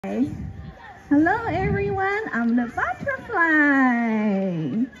Hello everyone, I'm the butterfly.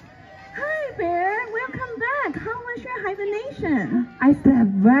 Hi Bear, welcome back. How was your hibernation? I slept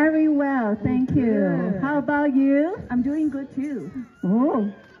very well, thank you. Good. How about you? I'm doing good too.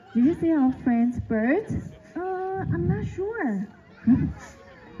 Oh, did you see our friend's bird? I'm not sure.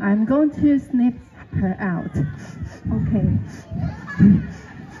 I'm going to snip her out. Okay.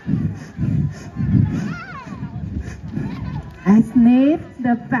 I snipped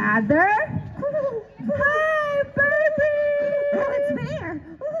the feather. Hi, baby! Oh, it's Bear.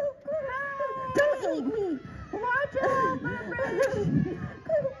 Don't eat me. Watch out, baby!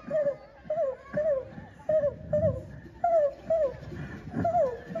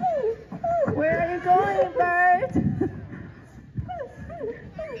 Where are you going, bird?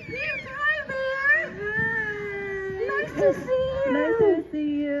 Hi Bear. Nice to see you. Nice to see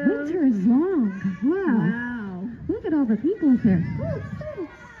you. Winter is long. Wow. Wow. Look at all the people here.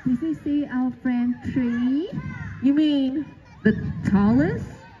 Did you see our friend tree? You mean the tallest,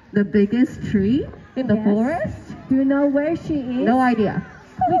 the biggest tree in the Yes. forest? Do you know where she is? No idea.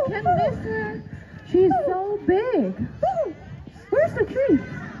 We can miss her. She's so big. Where's the tree?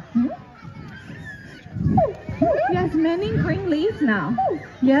 She has many green leaves now.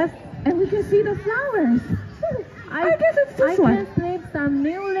 Yes. And we can see the flowers. I guess it's this I one. can snip some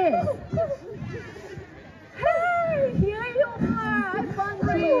new leaves. Hey, here you are. I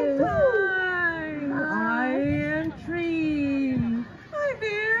found you. I am Tree. Hi,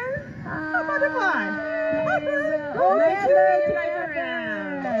 Bear. Butterfly. Oh, Nice to hello, see you guys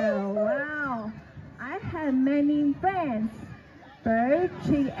around. Wow. I have many friends. Bird,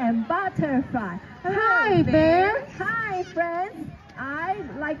 tree, and butterfly. Hi, Bear. Hi, friends. I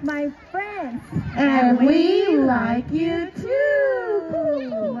like my friends. And we like you too.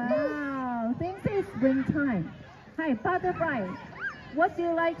 Wow. Things is springtime. Hi, butterfly. What do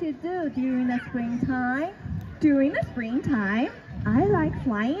you like to do during the springtime? During the springtime, I like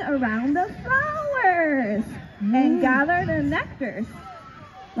flying around the flowers and gather the nectars.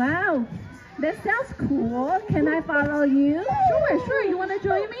 Wow. That sounds cool. Can I follow you? Sure. You want to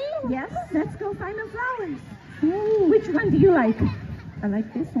join me? Yes. Let's go find the flowers. Ooh. Which one do you like? I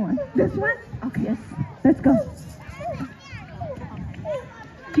like this one. This one? Okay. Yes. Let's go.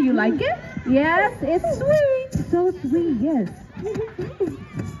 Do you like it? Yes, it's sweet. So sweet, yes.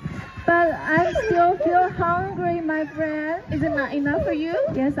 But I still feel hungry, my friend. Is it not enough for you?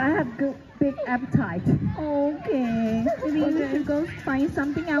 Yes, I have good, big appetite. Okay. Maybe we should go find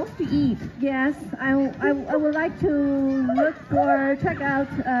something else to eat. Yes, I would like to check out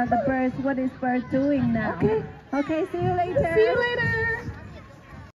the birds, what is bird doing now. Okay. Okay, see you later. See you later.